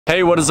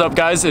Hey, what is up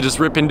guys? It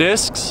is Rippin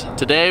Discs.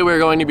 Today we're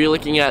going to be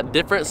looking at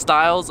different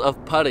styles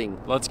of putting.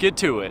 Let's get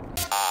to it.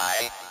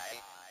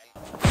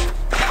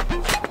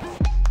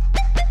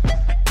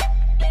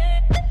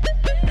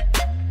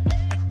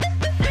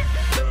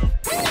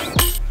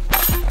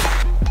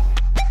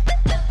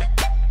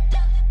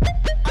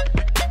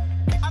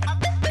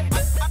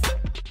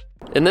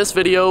 In this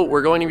video,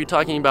 we're going to be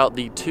talking about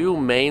the two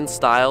main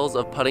styles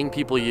of putting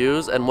people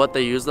use and what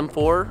they use them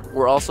for.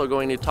 We're also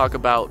going to talk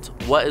about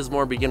what is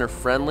more beginner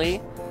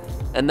friendly,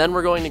 and then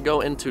we're going to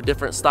go into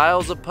different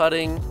styles of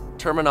putting,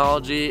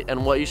 terminology,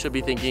 and what you should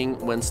be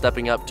thinking when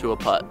stepping up to a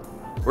putt.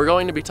 We're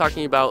going to be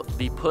talking about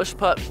the push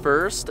putt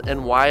first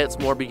and why it's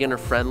more beginner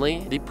friendly.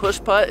 The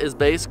push putt is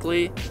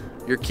basically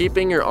you're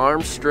keeping your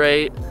arms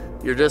straight,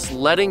 you're just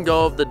letting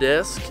go of the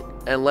disc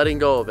and letting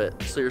go of it.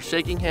 So you're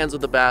shaking hands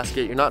with the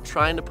basket, you're not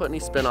trying to put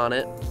any spin on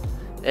it,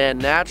 and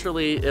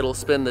naturally it'll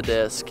spin the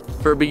disc.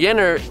 For a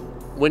beginner,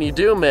 when you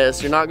do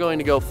miss, you're not going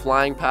to go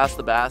flying past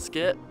the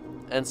basket,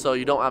 and so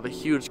you don't have a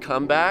huge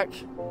comeback,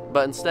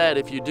 but instead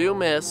if you do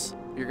miss,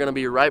 you're gonna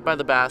be right by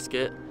the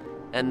basket,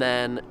 and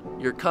then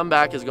your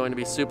comeback is going to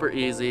be super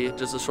easy,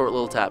 just a short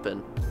little tap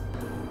in.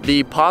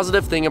 The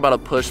positive thing about a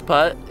push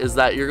putt is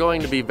that you're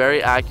going to be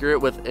very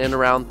accurate within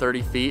around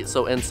 30 feet,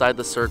 so inside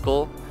the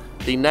circle.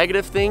 The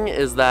negative thing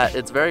is that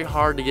it's very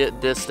hard to get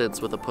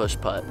distance with a push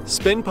putt.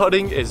 Spin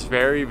putting is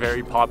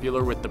very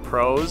popular with the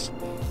pros.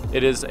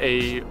 It is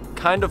a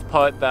kind of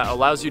putt that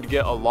allows you to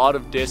get a lot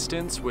of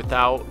distance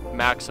without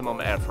maximum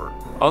effort.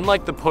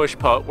 Unlike the push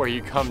putt where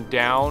you come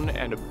down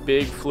and a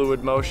big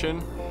fluid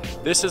motion,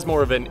 this is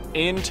more of an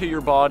into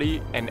your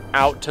body and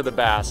out to the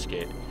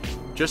basket.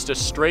 Just a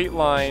straight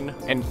line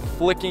and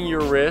flicking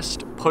your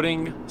wrist,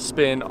 putting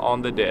spin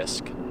on the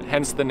disc,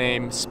 hence the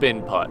name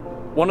spin putt.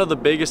 One of the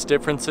biggest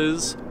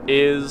differences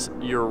is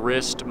your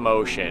wrist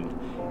motion.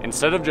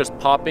 Instead of just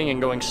popping and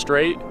going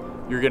straight,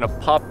 you're gonna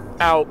pop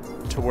out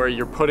to where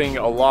you're putting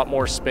a lot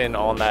more spin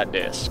on that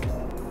disc.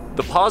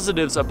 The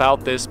positives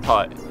about this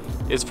putt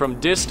is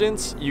from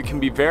distance, you can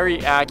be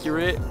very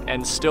accurate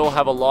and still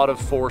have a lot of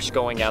force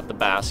going at the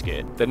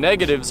basket. The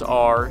negatives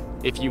are,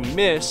 if you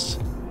miss,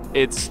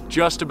 it's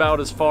just about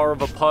as far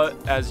of a putt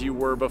as you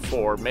were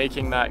before,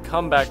 making that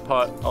comeback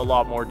putt a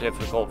lot more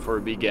difficult for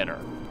a beginner.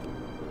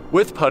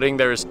 With putting,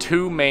 there's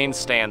two main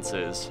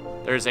stances.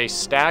 There's a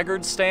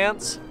staggered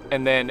stance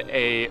and then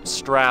a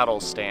straddle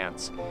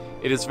stance.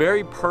 It is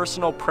very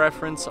personal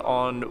preference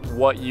on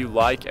what you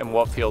like and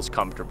what feels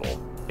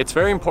comfortable. It's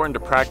very important to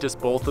practice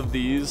both of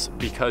these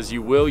because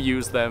you will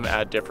use them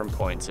at different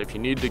points. If you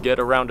need to get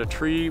around a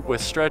tree with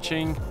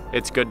stretching,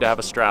 it's good to have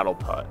a straddle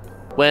putt.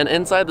 When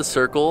inside the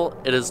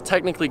circle, it is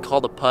technically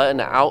called a putt,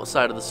 and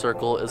outside of the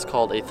circle is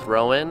called a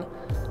throw-in.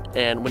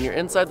 And when you're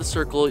inside the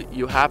circle,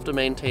 you have to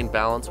maintain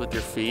balance with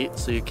your feet,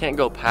 so you can't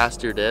go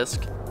past your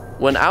disc.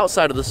 When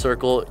outside of the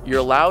circle, you're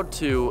allowed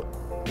to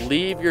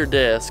leave your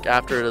disc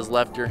after it has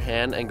left your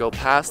hand and go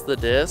past the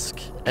disc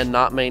and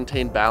not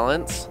maintain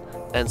balance.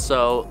 And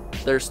so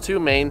there's two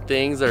main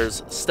things.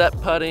 There's step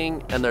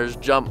putting and there's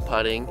jump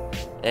putting.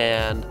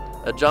 And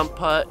a jump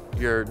putt,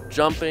 you're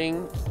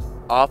jumping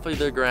off of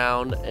the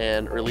ground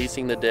and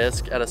releasing the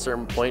disc at a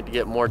certain point to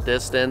get more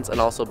distance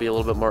and also be a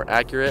little bit more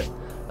accurate.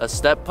 A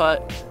step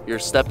putt, you're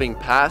stepping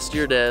past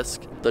your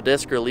disc, the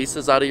disc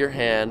releases out of your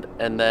hand,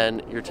 and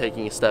then you're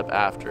taking a step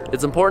after.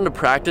 It's important to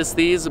practice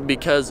these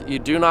because you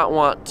do not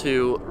want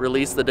to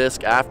release the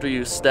disc after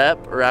you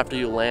step or after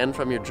you land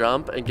from your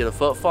jump and get a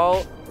foot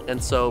fault.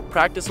 And so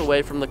practice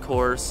away from the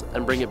course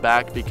and bring it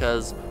back,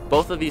 because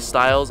both of these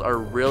styles are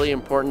really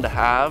important to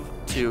have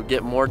to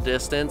get more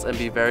distance and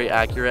be very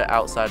accurate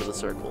outside of the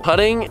circle.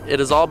 Putting, it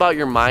is all about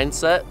your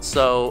mindset.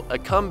 So a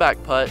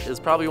comeback putt is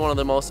probably one of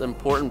the most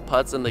important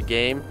putts in the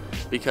game,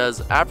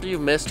 because after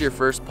you've missed your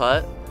first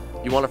putt,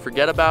 you want to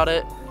forget about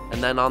it,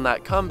 and then on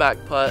that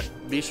comeback putt,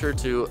 be sure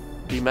to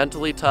be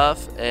mentally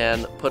tough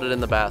and put it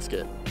in the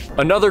basket.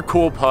 Another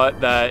cool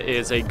putt that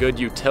is a good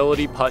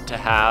utility putt to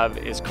have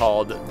is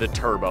called the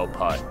turbo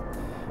putt.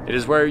 It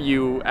is where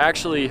you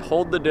actually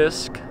hold the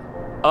disc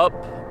up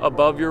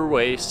above your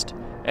waist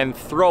and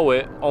throw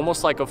it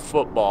almost like a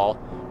football,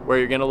 where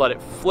you're gonna let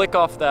it flick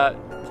off that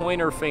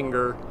pointer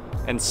finger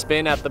and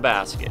spin at the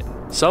basket.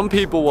 Some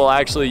people will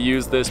actually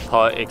use this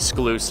putt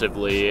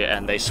exclusively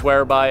and they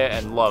swear by it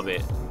and love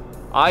it.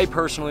 I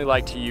personally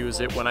like to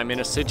use it when I'm in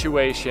a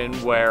situation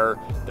where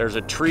there's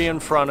a tree in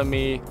front of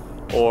me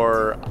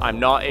or I'm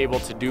not able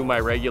to do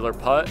my regular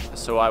putt,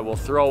 so I will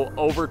throw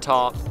over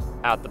top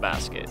at the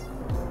basket.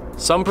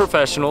 Some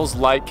professionals,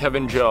 like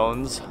Kevin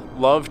Jones,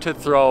 love to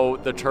throw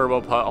the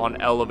turbo putt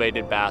on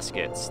elevated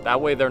baskets.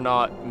 That way they're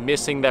not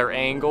missing their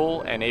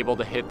angle and able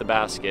to hit the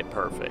basket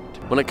perfect.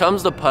 When it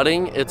comes to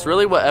putting, it's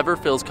really whatever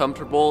feels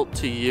comfortable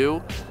to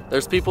you.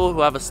 There's people who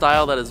have a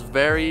style that is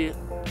very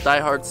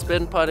die-hard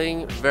spin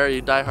putting,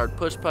 very die-hard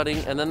push putting,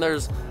 and then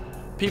there's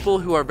people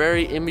who are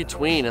very in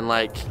between and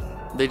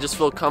they just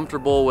feel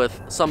comfortable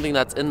with something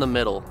that's in the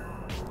middle.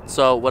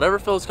 So whatever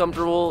feels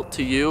comfortable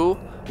to you,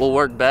 will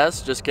work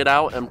best. Just get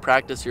out and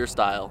practice your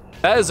style.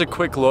 That is a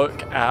quick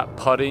look at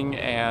putting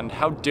and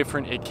how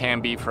different it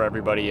can be for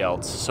everybody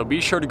else. So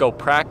be sure to go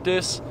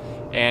practice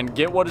and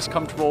get what is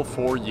comfortable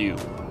for you.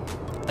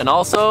 And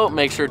also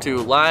make sure to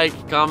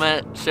like,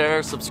 comment,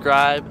 share,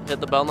 subscribe, hit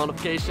the bell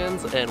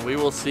notifications, and we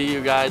will see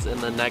you guys in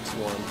the next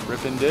one.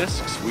 Rippin'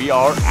 Discs, we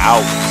are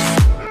out.